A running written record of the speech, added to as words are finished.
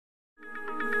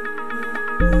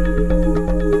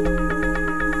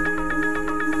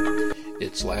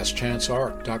It's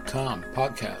LastChanceArc.com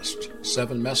podcast,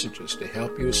 7 messages to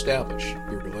help you establish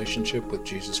your relationship with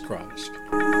Jesus Christ.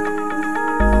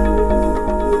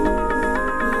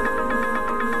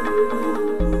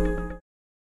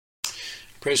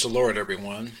 Praise the Lord,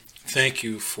 everyone. Thank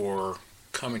you for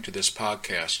coming to this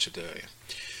podcast today.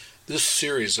 This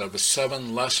series of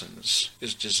 7 lessons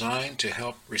is designed to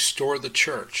help restore the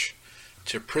church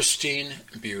to pristine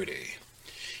beauty.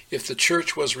 If the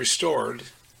church was restored,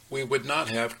 we would not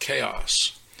have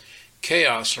chaos.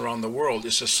 Chaos around the world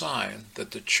is a sign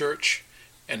that the church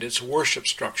and its worship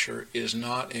structure is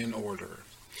not in order.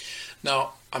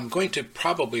 Now, I'm going to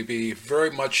probably be very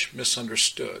much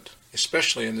misunderstood,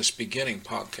 especially in this beginning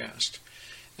podcast,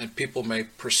 and people may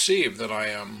perceive that I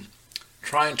am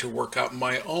trying to work out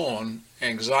my own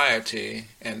anxiety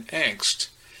and angst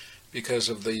because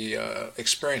of the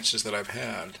experiences that I've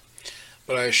had.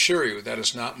 But I assure you that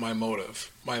is not my motive.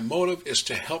 My motive is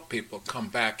to help people come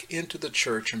back into the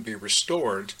church and be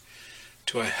restored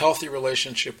to a healthy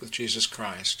relationship with Jesus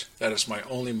Christ. That is my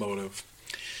only motive.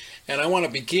 And I want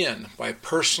to begin by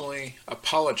personally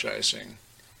apologizing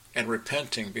and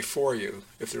repenting before you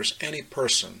if there's any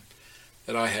person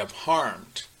that I have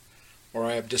harmed or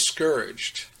I have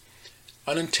discouraged.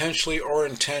 Unintentionally or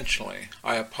intentionally,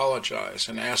 I apologize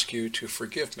and ask you to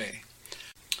forgive me.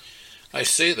 I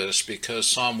say this because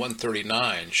Psalm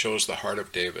 139 shows the heart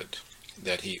of David,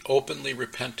 that he openly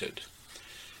repented,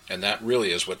 and that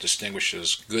really is what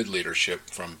distinguishes good leadership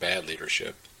from bad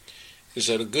leadership, is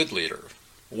that a good leader,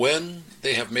 when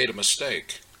they have made a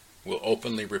mistake, will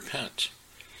openly repent,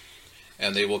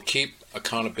 and they will keep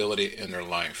accountability in their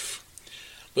life.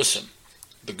 Listen,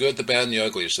 the good, the bad, and the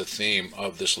ugly is the theme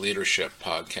of this leadership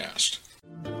podcast.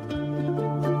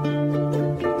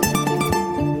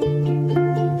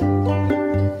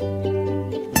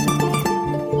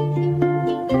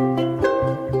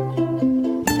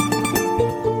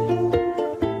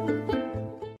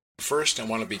 First, I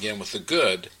want to begin with the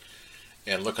good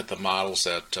and look at the models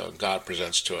that God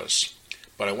presents to us.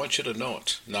 But I want you to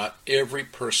note, not every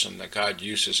person that God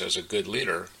uses as a good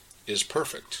leader is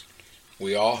perfect.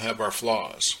 We all have our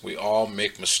flaws. We all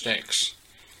make mistakes.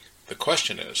 The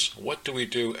question is, what do we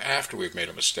do after we've made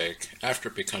a mistake, after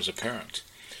it becomes apparent?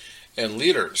 And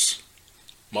leaders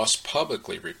must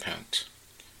publicly repent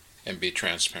and be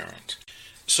transparent.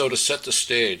 So to set the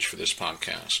stage for this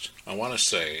podcast, I want to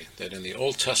say that in the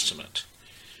Old Testament,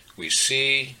 we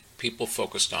see people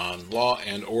focused on law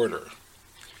and order.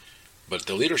 But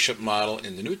the leadership model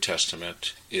in the New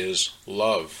Testament is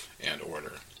love and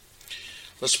order.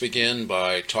 Let's begin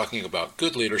by talking about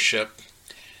good leadership.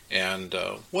 And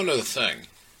one other thing,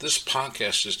 this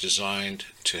podcast is designed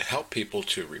to help people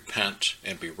to repent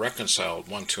and be reconciled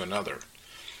one to another.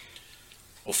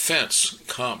 Offense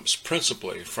comes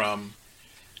principally from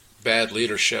bad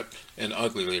leadership and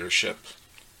ugly leadership,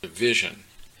 division.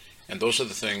 And those are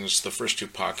the things the first 2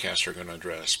 podcasts are going to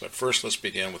address. But first, let's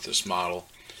begin with this model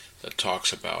that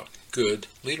talks about good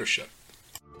leadership.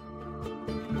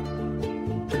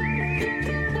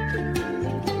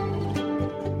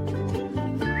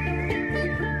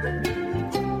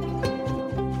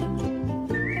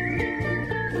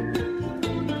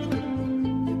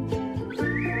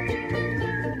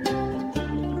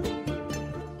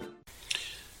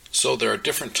 So there are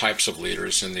different types of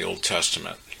leaders in the Old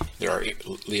Testament. There are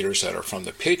leaders that are from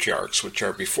the patriarchs, which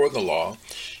are before the law,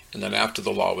 and then after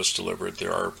the law was delivered,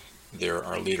 there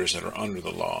are leaders that are under the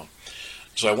law.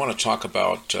 So I want to talk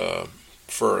about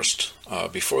first,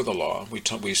 before the law,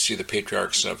 we see the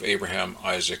patriarchs of Abraham,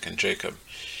 Isaac, and Jacob,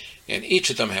 and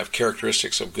each of them have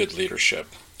characteristics of good leadership.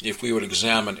 If we would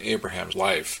examine Abraham's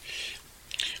life,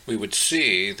 we would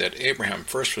see that Abraham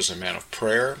first was a man of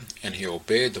prayer, and he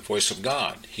obeyed the voice of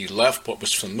God. He left what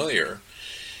was familiar,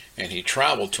 and he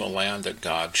traveled to a land that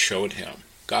God showed him.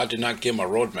 God did not give him a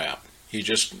roadmap. He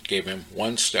just gave him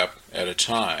one step at a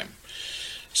time.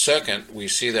 Second, we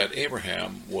see that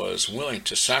Abraham was willing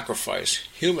to sacrifice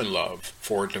human love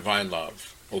for divine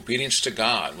love. Obedience to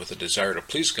God with a desire to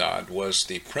please God was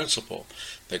the principle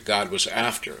that God was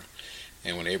after.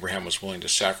 And when Abraham was willing to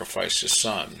sacrifice his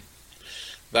son,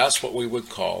 that's what we would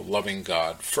call loving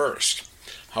God first.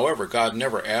 However, God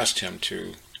never asked him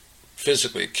to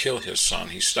physically kill his son.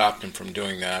 He stopped him from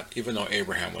doing that, even though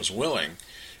Abraham was willing,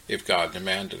 if God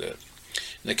demanded it.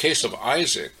 In the case of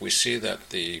Isaac, we see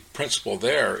that the principle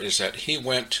there is that he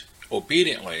went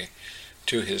obediently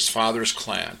to his father's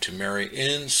clan to marry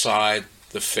inside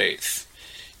the faith.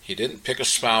 He didn't pick a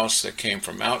spouse that came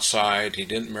from outside. He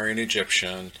didn't marry an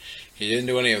Egyptian. He didn't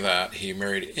do any of that. He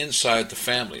married inside the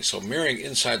family. So marrying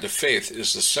inside the faith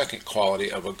is the second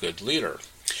quality of a good leader.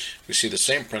 We see the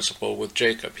same principle with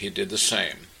Jacob. He did the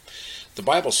same. The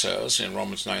Bible says in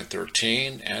Romans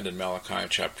 9:13 and in Malachi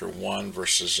chapter 1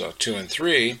 verses 2 and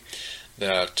 3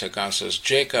 that God says,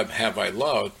 Jacob have I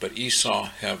loved, but Esau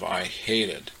have I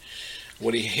hated.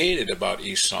 What he hated about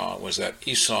Esau was that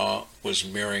Esau was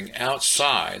marrying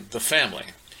outside the family.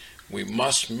 We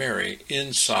must marry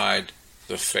inside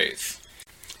the faith.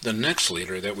 The next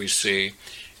leader that we see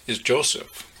is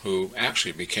Joseph, who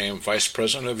actually became vice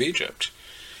president of Egypt.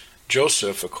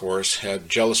 Joseph, of course, had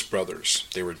jealous brothers.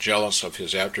 They were jealous of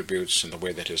his attributes and the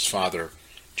way that his father,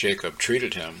 Jacob,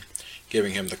 treated him,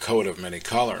 giving him the coat of many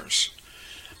colors.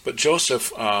 But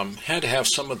Joseph had to have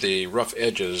some of the rough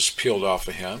edges peeled off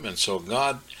of him, and so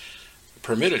God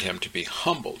permitted him to be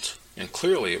humbled. And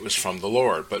clearly it was from the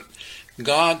Lord. But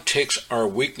God takes our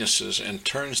weaknesses and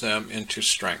turns them into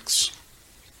strengths.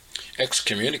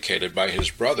 Excommunicated by his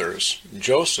brothers,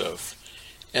 Joseph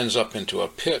ends up into a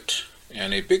pit,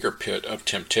 and a bigger pit of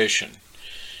temptation.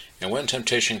 And when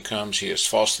temptation comes, he is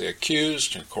falsely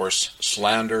accused. And of course,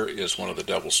 slander is one of the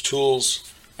devil's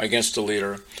tools against a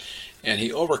leader. And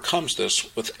he overcomes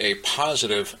this with a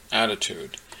positive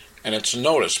attitude. And it's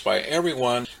noticed by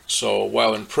everyone. So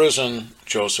while in prison,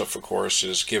 Joseph, of course,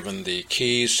 is given the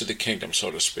keys to the kingdom, so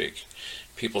to speak.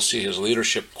 People see his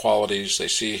leadership qualities. They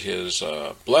see his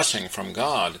blessing from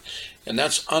God. And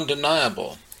that's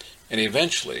undeniable. And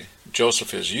eventually,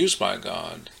 Joseph is used by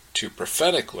God to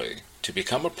prophetically, to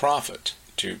become a prophet,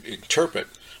 to interpret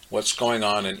what's going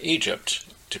on in Egypt,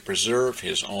 to preserve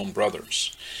his own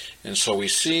brothers. And so we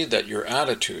see that your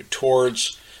attitude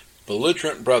towards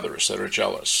belligerent brothers that are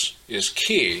jealous is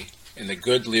key in the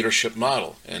good leadership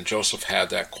model, and Joseph had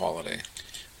that quality.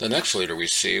 The next leader we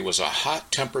see was a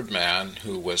hot-tempered man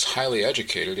who was highly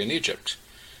educated in Egypt.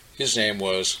 His name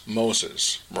was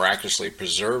Moses, miraculously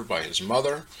preserved by his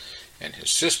mother and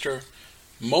his sister.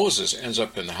 Moses ends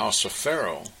up in the house of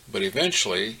Pharaoh, but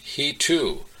eventually he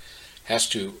too has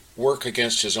to work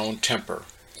against his own temper.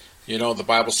 You know, the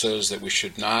Bible says that we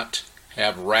should not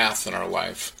have wrath in our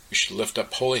life. We should lift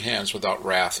up holy hands without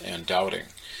wrath and doubting.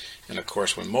 And of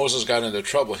course, when Moses got into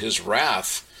trouble, his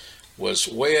wrath was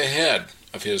way ahead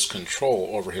of his control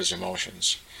over his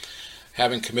emotions.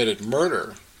 Having committed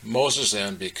murder, Moses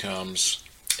then becomes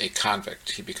a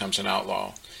convict. He becomes an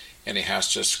outlaw, and he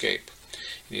has to escape.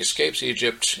 And he escapes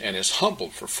Egypt and is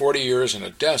humbled for 40 years in a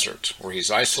desert where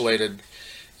he's isolated,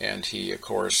 and he, of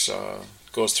course,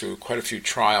 goes through quite a few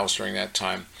trials during that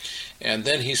time. And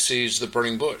then he sees the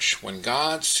burning bush. When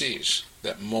God sees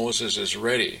that Moses is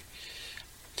ready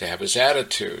to have his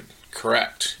attitude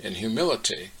correct in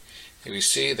humility, we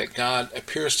see that God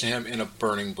appears to him in a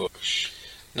burning bush.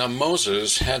 Now,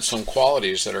 Moses had some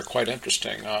qualities that are quite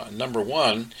interesting. Number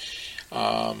one,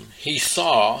 he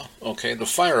saw, the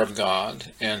fire of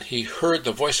God, and he heard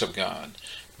the voice of God,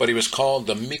 but he was called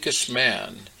the meekest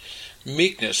man.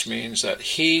 Meekness means that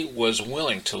he was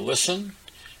willing to listen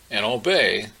and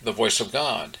obey the voice of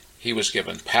God. He was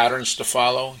given patterns to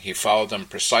follow. He followed them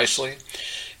precisely.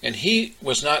 And he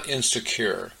was not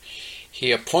insecure.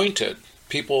 He appointed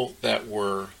people that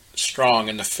were strong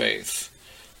in the faith.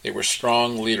 They were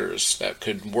strong leaders that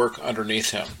could work underneath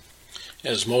him.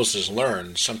 As Moses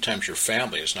learned, sometimes your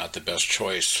family is not the best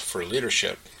choice for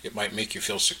leadership. It might make you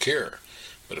feel secure,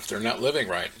 but if they're not living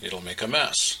right, it'll make a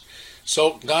mess.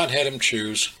 So God had him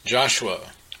choose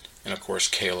Joshua and, of course,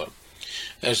 Caleb.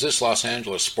 As this Los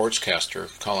Angeles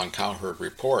sportscaster, Colin Cowherd,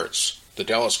 reports, the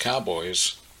Dallas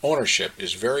Cowboys ownership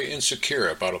is very insecure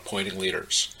about appointing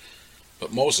leaders.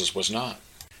 But Moses was not.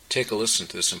 Take a listen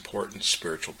to this important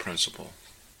spiritual principle.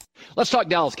 Let's talk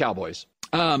Dallas Cowboys.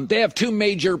 They have two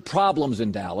major problems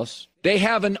in Dallas. They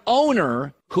have an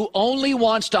owner who only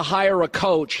wants to hire a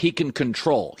coach he can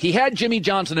control. He had Jimmy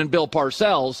Johnson and Bill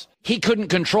Parcells. He couldn't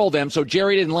control them, so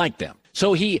Jerry didn't like them.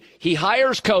 So he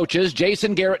hires coaches,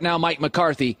 Jason Garrett, now Mike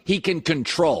McCarthy, he can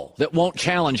control, that won't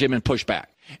challenge him and push back.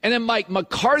 And then Mike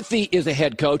McCarthy is a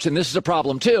head coach, and this is a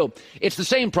problem too. It's the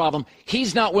same problem.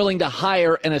 He's not willing to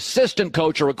hire an assistant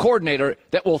coach or a coordinator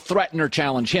that will threaten or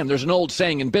challenge him. There's an old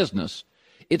saying in business.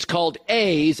 It's called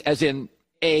A's, as in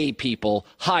A people,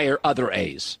 hire other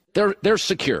A's. They're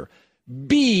secure.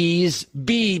 B's,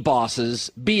 B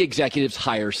bosses, B executives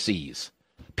hire C's.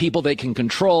 People they can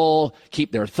control,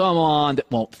 keep their thumb on,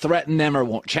 that won't threaten them or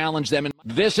won't challenge them. And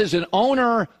this is an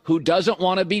owner who doesn't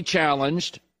want to be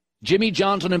challenged. Jimmy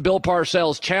Johnson and Bill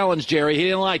Parcells challenged Jerry. He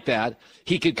didn't like that.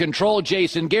 He could control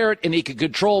Jason Garrett, and he could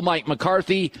control Mike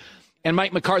McCarthy. And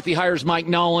Mike McCarthy hires Mike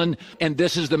Nolan, and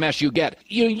this is the mess you get.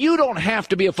 You don't have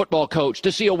to be a football coach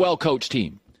to see a well-coached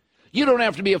team. You don't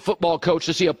have to be a football coach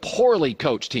to see a poorly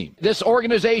coached team. This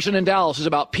organization in Dallas is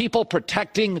about people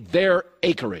protecting their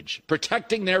acreage,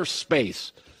 protecting their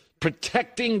space,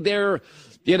 protecting their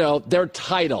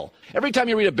title. Every time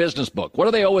you read a business book, what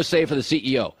do they always say for the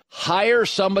CEO? Hire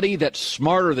somebody that's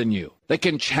smarter than you, that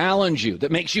can challenge you,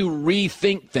 that makes you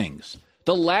rethink things.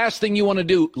 The last thing you want to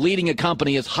do leading a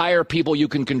company is hire people you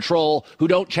can control who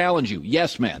don't challenge you.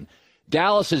 Yes men.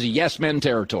 Dallas is yes men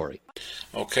territory.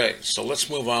 Okay, so let's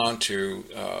move on to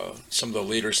some of the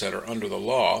leaders that are under the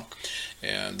law.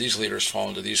 And these leaders fall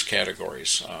into these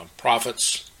categories: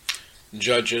 prophets,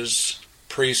 judges,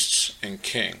 priests, and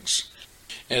kings.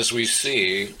 As we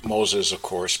see, Moses, of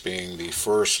course, being the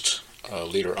first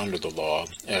leader under the law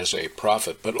as a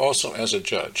prophet, but also as a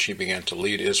judge. He began to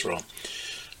lead Israel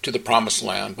to the promised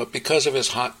land, but because of his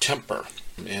hot temper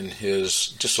and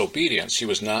his disobedience, he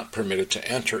was not permitted to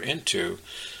enter into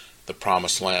the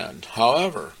promised land.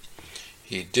 However,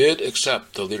 he did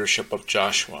accept the leadership of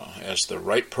Joshua as the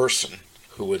right person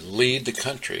who would lead the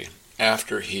country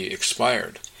after he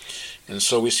expired. And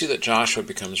so we see that Joshua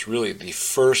becomes really the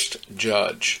first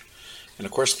judge. And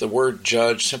of course, the word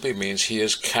judge simply means he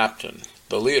is captain,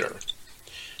 the leader.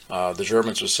 The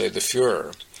Germans would say the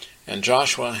Führer. And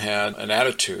Joshua had an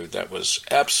attitude that was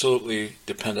absolutely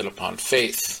dependent upon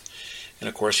faith. And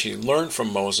of course, he learned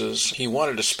from Moses. He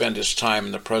wanted to spend his time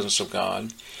in the presence of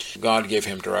God. God gave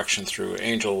him direction through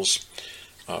angels.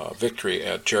 Victory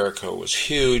at Jericho was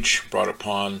huge, brought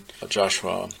upon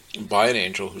Joshua by an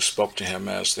angel who spoke to him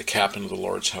as the captain of the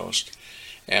Lord's host.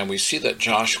 And we see that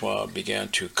Joshua began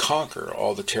to conquer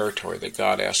all the territory that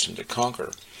God asked him to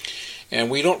conquer. And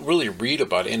we don't really read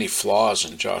about any flaws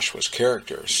in Joshua's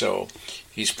character, so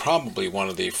he's probably one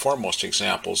of the foremost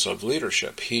examples of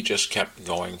leadership. He just kept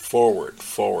going forward,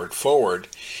 forward, forward.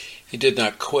 He did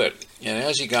not quit. And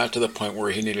as he got to the point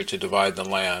where he needed to divide the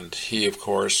land, he, of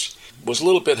course, was a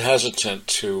little bit hesitant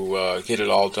to get it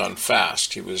all done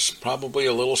fast. He was probably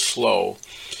a little slow,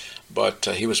 but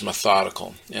he was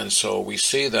methodical. And so we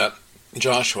see that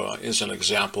Joshua is an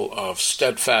example of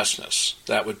steadfastness.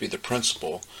 That would be the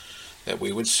principle that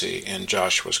we would see in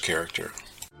Joshua's character.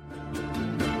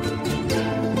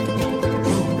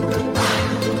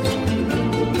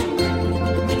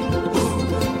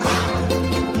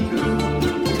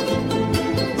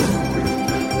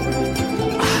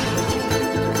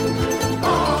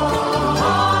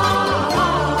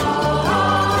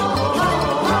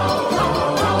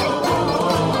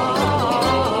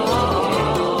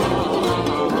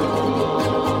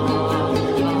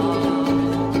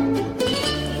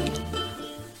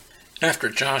 After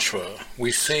Joshua,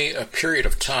 we see a period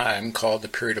of time called the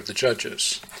period of the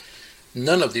Judges.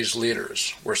 None of these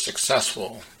leaders were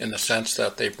successful in the sense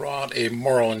that they brought a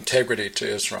moral integrity to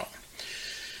Israel.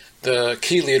 The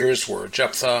key leaders were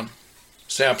Jephthah,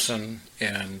 Samson,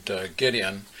 and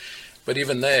Gideon, but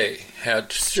even they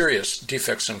had serious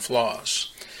defects and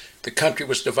flaws. The country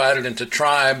was divided into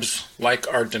tribes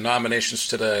like our denominations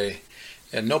today,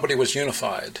 and nobody was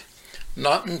unified,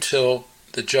 not until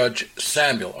the judge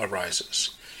Samuel arises.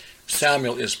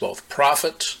 Samuel is both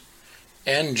prophet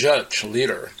and judge,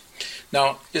 leader.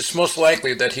 Now, it's most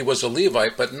likely that he was a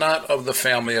Levite, but not of the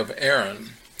family of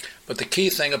Aaron. But the key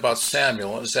thing about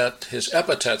Samuel is that his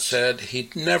epithet said he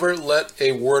never let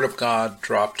a word of God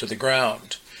drop to the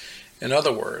ground. In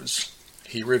other words,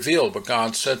 he revealed what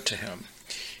God said to him.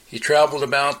 He traveled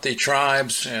about the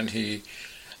tribes and he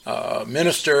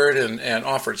ministered and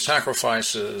offered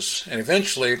sacrifices, and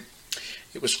eventually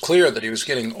it was clear that he was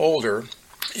getting older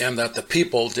and that the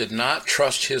people did not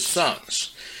trust his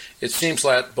sons. It seems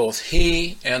that both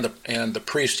he and the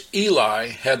priest Eli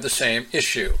had the same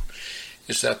issue,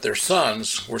 is that their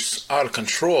sons were out of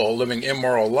control, living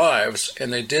immoral lives,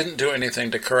 and they didn't do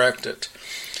anything to correct it.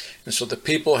 And so the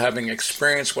people, having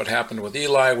experienced what happened with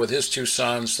Eli, with his two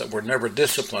sons that were never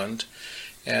disciplined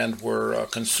and were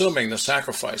consuming the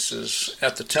sacrifices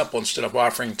at the temple instead of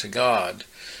offering to God,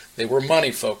 they were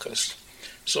money-focused.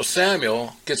 So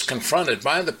Samuel gets confronted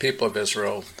by the people of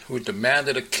Israel who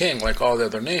demanded a king like all the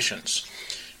other nations.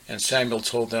 And Samuel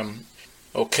told them,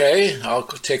 okay, I'll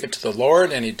take it to the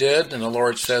Lord, and he did. And the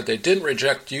Lord said, they didn't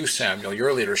reject you, Samuel,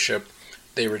 your leadership.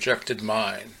 They rejected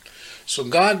mine. So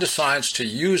God decides to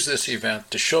use this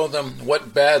event to show them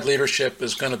what bad leadership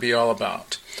is going to be all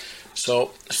about.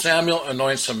 So Samuel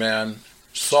anoints a man,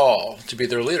 Saul, to be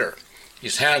their leader.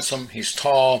 He's handsome, he's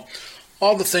tall,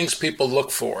 all the things people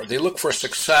look for. They look for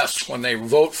success when they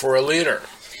vote for a leader,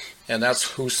 and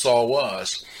that's who Saul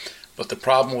was. But the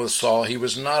problem with Saul, he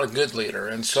was not a good leader,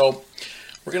 and so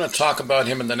we're going to talk about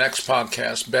him in the next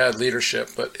podcast, bad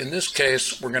leadership. But in this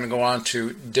case, we're going to go on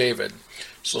to David.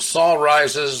 So Saul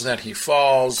rises, then he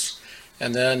falls,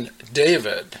 And then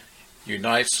David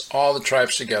unites all the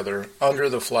tribes together under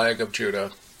the flag of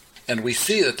Judah. And we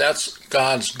see that that's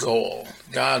God's goal.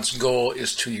 God's goal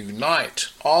is to unite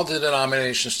all the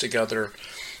denominations together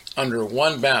under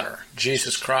one banner,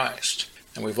 Jesus Christ.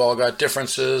 And we've all got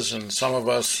differences, and some of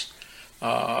us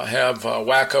have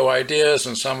wacko ideas,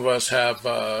 and some of us have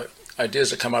ideas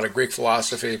that come out of Greek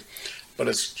philosophy. But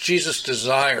it's Jesus'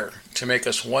 desire to make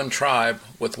us one tribe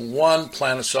with one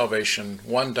plan of salvation,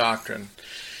 one doctrine,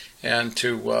 and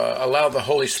to allow the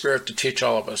Holy Spirit to teach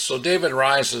all of us. So David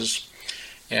rises,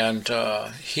 and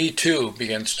he too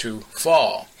begins to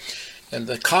fall. And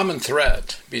the common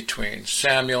thread between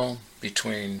Samuel,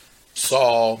 between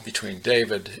Saul, between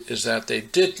David, is that they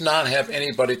did not have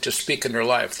anybody to speak in their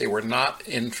life. They were not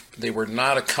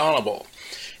accountable,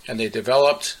 and they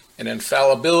developed an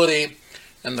infallibility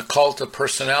and the cult of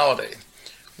personality.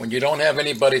 When you don't have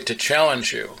anybody to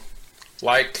challenge you,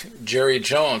 like Jerry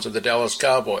Jones of the Dallas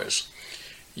Cowboys,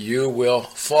 you will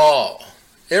fall.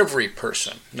 Every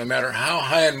person, no matter how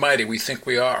high and mighty we think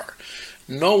we are.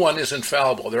 No one is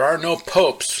infallible. There are no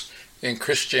popes in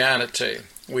Christianity.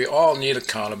 We all need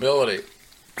accountability.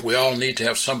 We all need to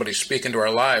have somebody speak into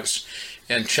our lives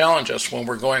and challenge us when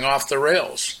we're going off the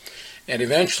rails. And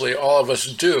eventually all of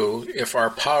us do if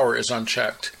our power is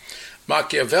unchecked.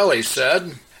 Machiavelli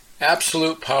said,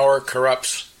 absolute power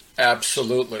corrupts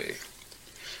absolutely.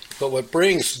 But what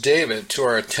brings David to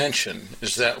our attention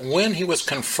is that when he was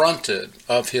confronted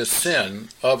of his sin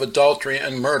of adultery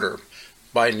and murder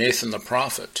by Nathan the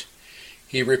prophet,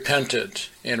 he repented,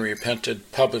 and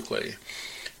repented publicly.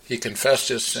 He confessed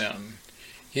his sin.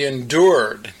 He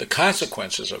endured the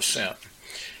consequences of sin.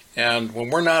 And when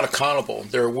we're not accountable,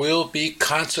 there will be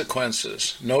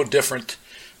consequences, no different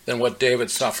than what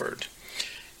David suffered.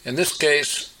 In this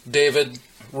case, David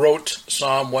wrote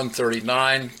Psalm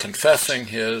 139, confessing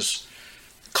his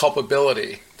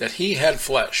culpability, that he had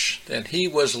flesh, that he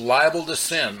was liable to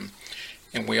sin,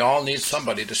 and we all need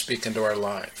somebody to speak into our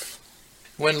life.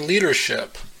 When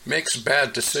leadership makes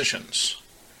bad decisions,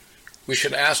 we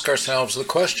should ask ourselves the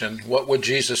question, what would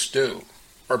Jesus do?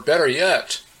 Or better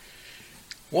yet,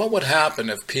 what would happen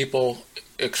if people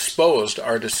exposed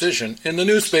our decision in the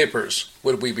newspapers?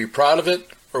 Would we be proud of it,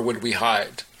 or would we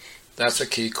hide? That's a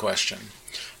key question.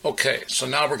 Okay, so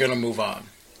now we're going to move on.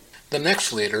 The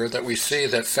next leader that we see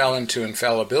that fell into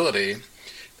infallibility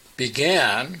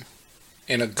began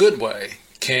in a good way,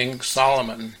 King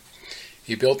Solomon.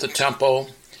 He built the temple,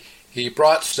 he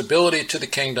brought stability to the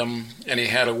kingdom, and he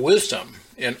had a wisdom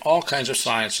in all kinds of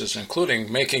sciences,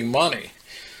 including making money.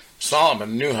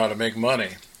 Solomon knew how to make money,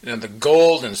 and the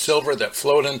gold and silver that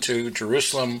flowed into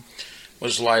Jerusalem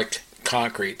was like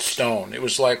concrete, stone. It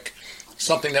was like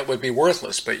something that would be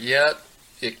worthless, but yet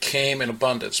it came in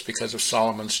abundance because of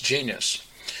Solomon's genius.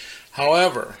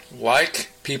 However,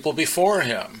 like people before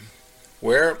him,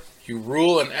 where you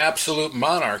rule an absolute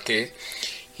monarchy,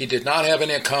 he did not have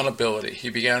any accountability. He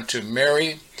began to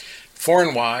marry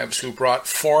foreign wives who brought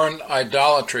foreign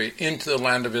idolatry into the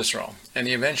land of Israel, and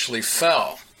he eventually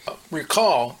fell.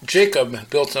 Recall, Jacob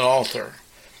built an altar,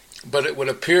 but it would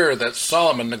appear that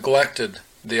Solomon neglected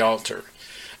the altar.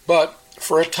 But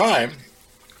for a time,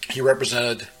 he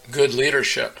represented good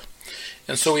leadership.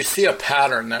 And so we see a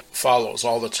pattern that follows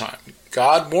all the time.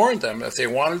 God warned them if they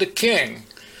wanted a king,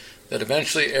 that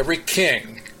eventually every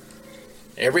king,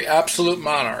 every absolute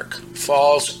monarch,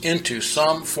 falls into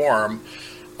some form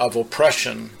of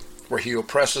oppression where he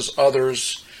oppresses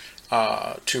others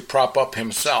to prop up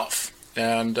himself.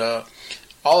 And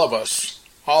all of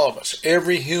us,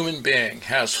 every human being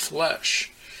has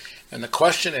flesh. And the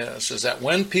question is that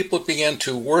when people begin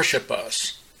to worship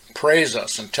us, praise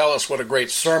us, and tell us what a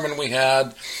great sermon we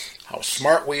had, how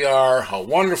smart we are, how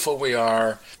wonderful we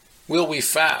are, will we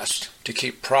fast to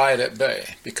keep pride at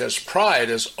bay? Because pride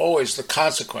is always the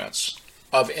consequence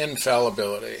of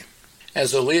infallibility.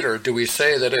 As a leader, do we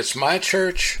say that it's my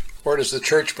church, or does the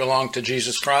church belong to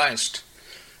Jesus Christ?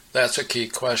 That's a key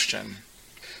question.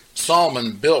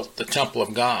 Solomon built the temple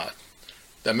of God.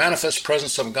 The manifest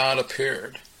presence of God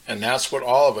appeared, and that's what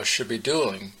all of us should be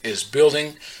doing, is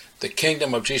building the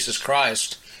kingdom of Jesus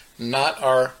Christ, not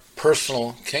our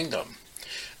personal kingdom.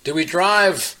 Do we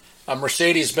drive a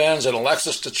Mercedes-Benz and a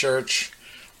Lexus to church,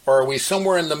 or are we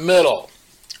somewhere in the middle?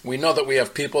 We know that we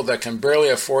have people that can barely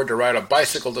afford to ride a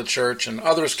bicycle to church, and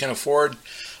others can afford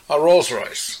a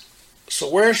Rolls-Royce. So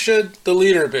where should the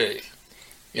leader be?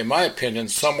 In my opinion,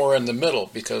 somewhere in the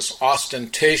middle, because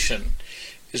ostentation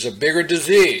is a bigger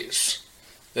disease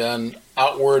than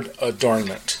outward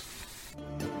adornment.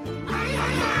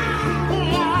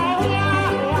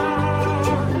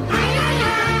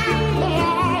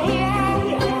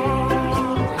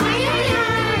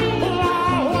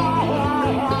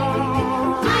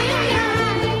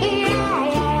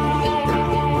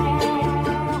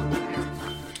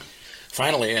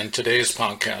 Finally, in today's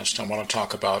podcast, I want to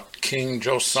talk about King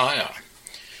Josiah.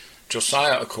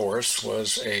 Josiah, of course,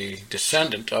 was a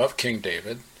descendant of King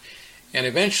David, and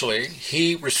eventually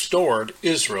he restored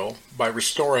Israel by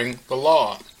restoring the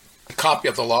law. A copy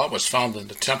of the law was found in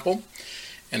the temple,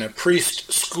 and a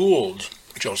priest schooled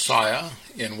Josiah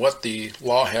in what the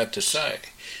law had to say,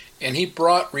 and he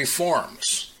brought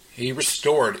reforms. He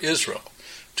restored Israel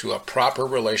to a proper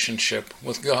relationship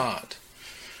with God.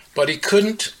 But he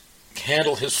couldn't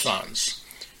handle his sons.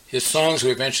 His sons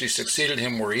who eventually succeeded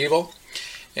him were evil,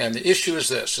 and the issue is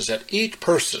this, is that each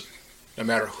person, no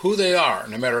matter who they are,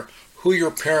 no matter who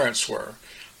your parents were,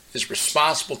 is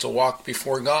responsible to walk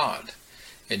before God.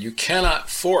 And you cannot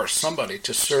force somebody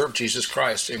to serve Jesus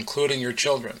Christ, including your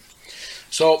children.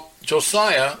 So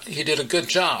Josiah, he did a good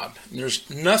job. There's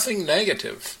nothing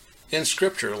negative in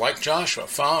Scripture like Joshua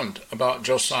found about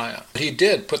Josiah. He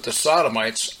did put the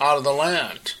Sodomites out of the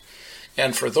land.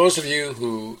 And for those of you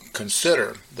who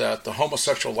consider that the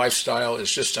homosexual lifestyle is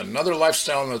just another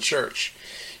lifestyle in the church,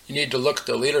 you need to look at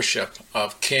the leadership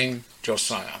of King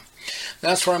Josiah.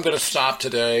 That's where I'm going to stop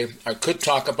today. I could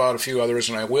talk about a few others,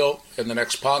 and I will in the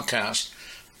next podcast,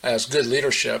 as good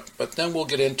leadership, but then we'll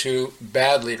get into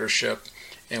bad leadership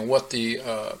and what the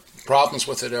problems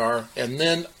with it are, and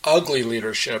then ugly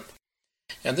leadership.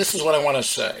 And this is what I want to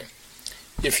say.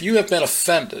 If you have been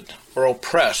offended or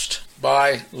oppressed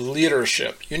by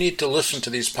leadership, you need to listen to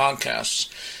these podcasts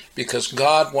because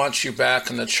God wants you back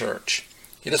in the church.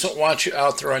 He doesn't want you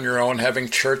out there on your own, having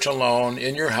church alone,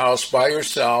 in your house, by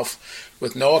yourself,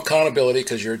 with no accountability,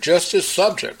 because you're just as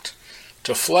subject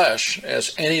to flesh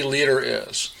as any leader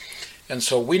is. And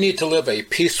so we need to live a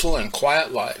peaceful and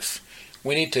quiet life.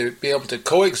 We need to be able to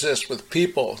coexist with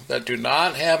people that do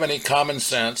not have any common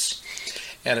sense.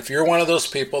 And if you're one of those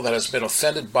people that has been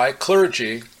offended by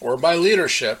clergy or by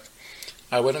leadership,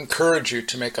 I would encourage you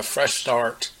to make a fresh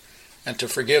start and to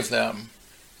forgive them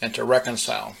and to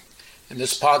reconcile. And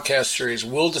this podcast series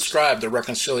will describe the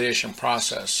reconciliation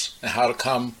process and how to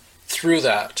come through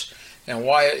that and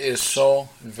why it is so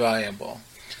valuable.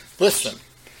 Listen,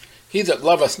 he that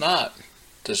loveth not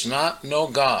does not know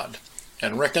God,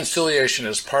 and reconciliation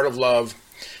is part of love,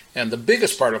 and the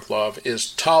biggest part of love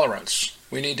is tolerance.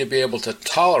 We need to be able to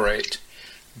tolerate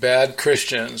bad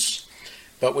Christians,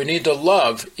 but we need to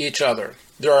love each other.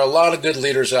 There are a lot of good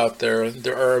leaders out there.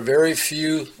 There are very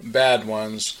few bad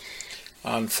ones.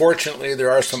 Unfortunately,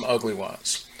 there are some ugly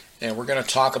ones, and we're going to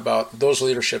talk about those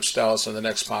leadership styles in the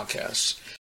next podcast.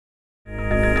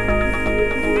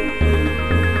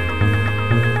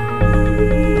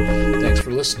 Thanks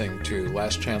for listening to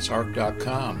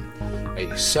LastChanceArk.com, a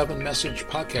 7-message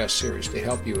podcast series to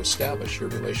help you establish your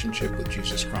relationship with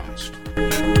Jesus Christ.